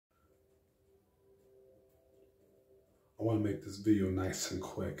I want to make this video nice and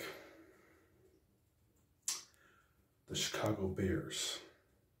quick. The Chicago Bears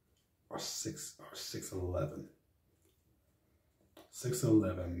are 6-11.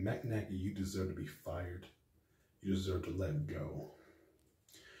 6-11. Matt Nagy, you deserve to be fired. You deserve to let go.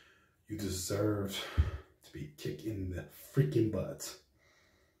 You deserve to be kicking the freaking butt.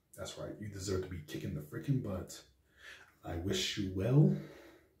 That's right. You deserve to be kicking the freaking butt. I wish you well.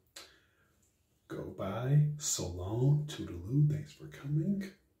 Goodbye. So long. Toodaloo. Thanks for coming.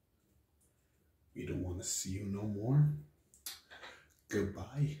 We don't want to see you no more.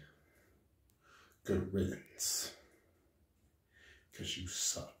 Goodbye. Good riddance. Because you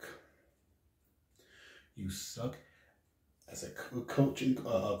suck. You suck as a coaching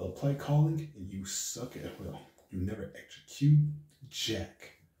of a play calling, and you suck at, well, you never execute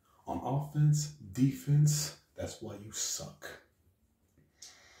jack on offense, defense. That's why you suck.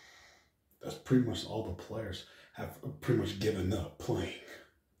 That's pretty much all the players have pretty much given up playing.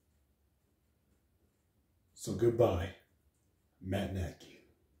 So goodbye, Matt Nagy.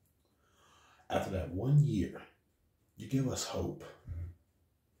 After that 1 year, you give us hope.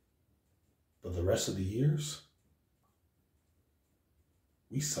 But the rest of the years,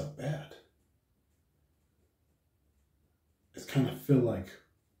 we suck bad. It's kind of feel like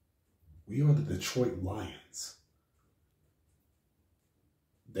we are the Detroit Lions.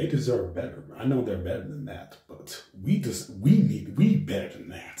 They deserve better. I know they're better than that, but we better than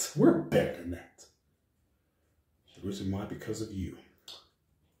that. We're better than that. The reason why, because of you.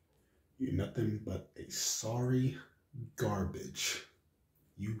 You're nothing but a sorry garbage.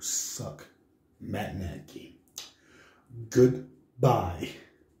 You suck, Matt Nagy. Goodbye.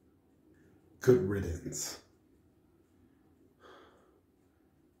 Good riddance.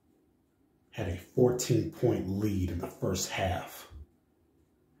 Had a 14-point lead in the first half.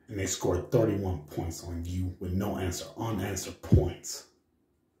 And they scored 31 points on you with no unanswered points.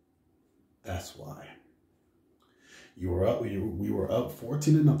 That's why. We were up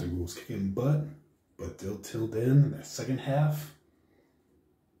 14-0. We was kicking butt. But till then, that second half,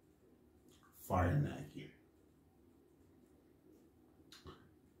 fire Nagy.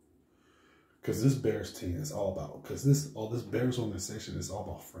 Because this Bears team is all about, all this Bears organization is all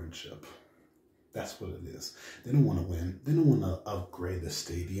about friendship. That's what it is. They don't want to win. They don't want to upgrade the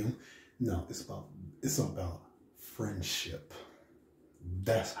stadium. No, it's about friendship.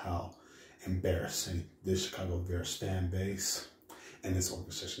 That's how embarrassing this Chicago Bears fan base and this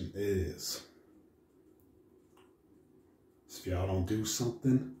organization is. So if y'all don't do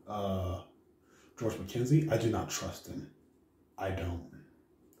something, George McKenzie, I do not trust him. I don't.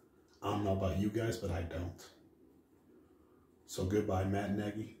 I don't know about you guys, but I don't. So goodbye, Matt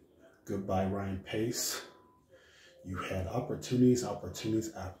Nagy. Goodbye, Ryan Pace. You had opportunities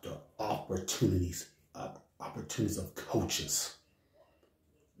after opportunities of coaches.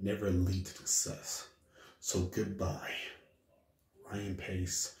 Never lead to success. So goodbye, Ryan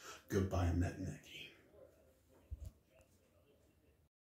Pace. Goodbye, Matt Nagy.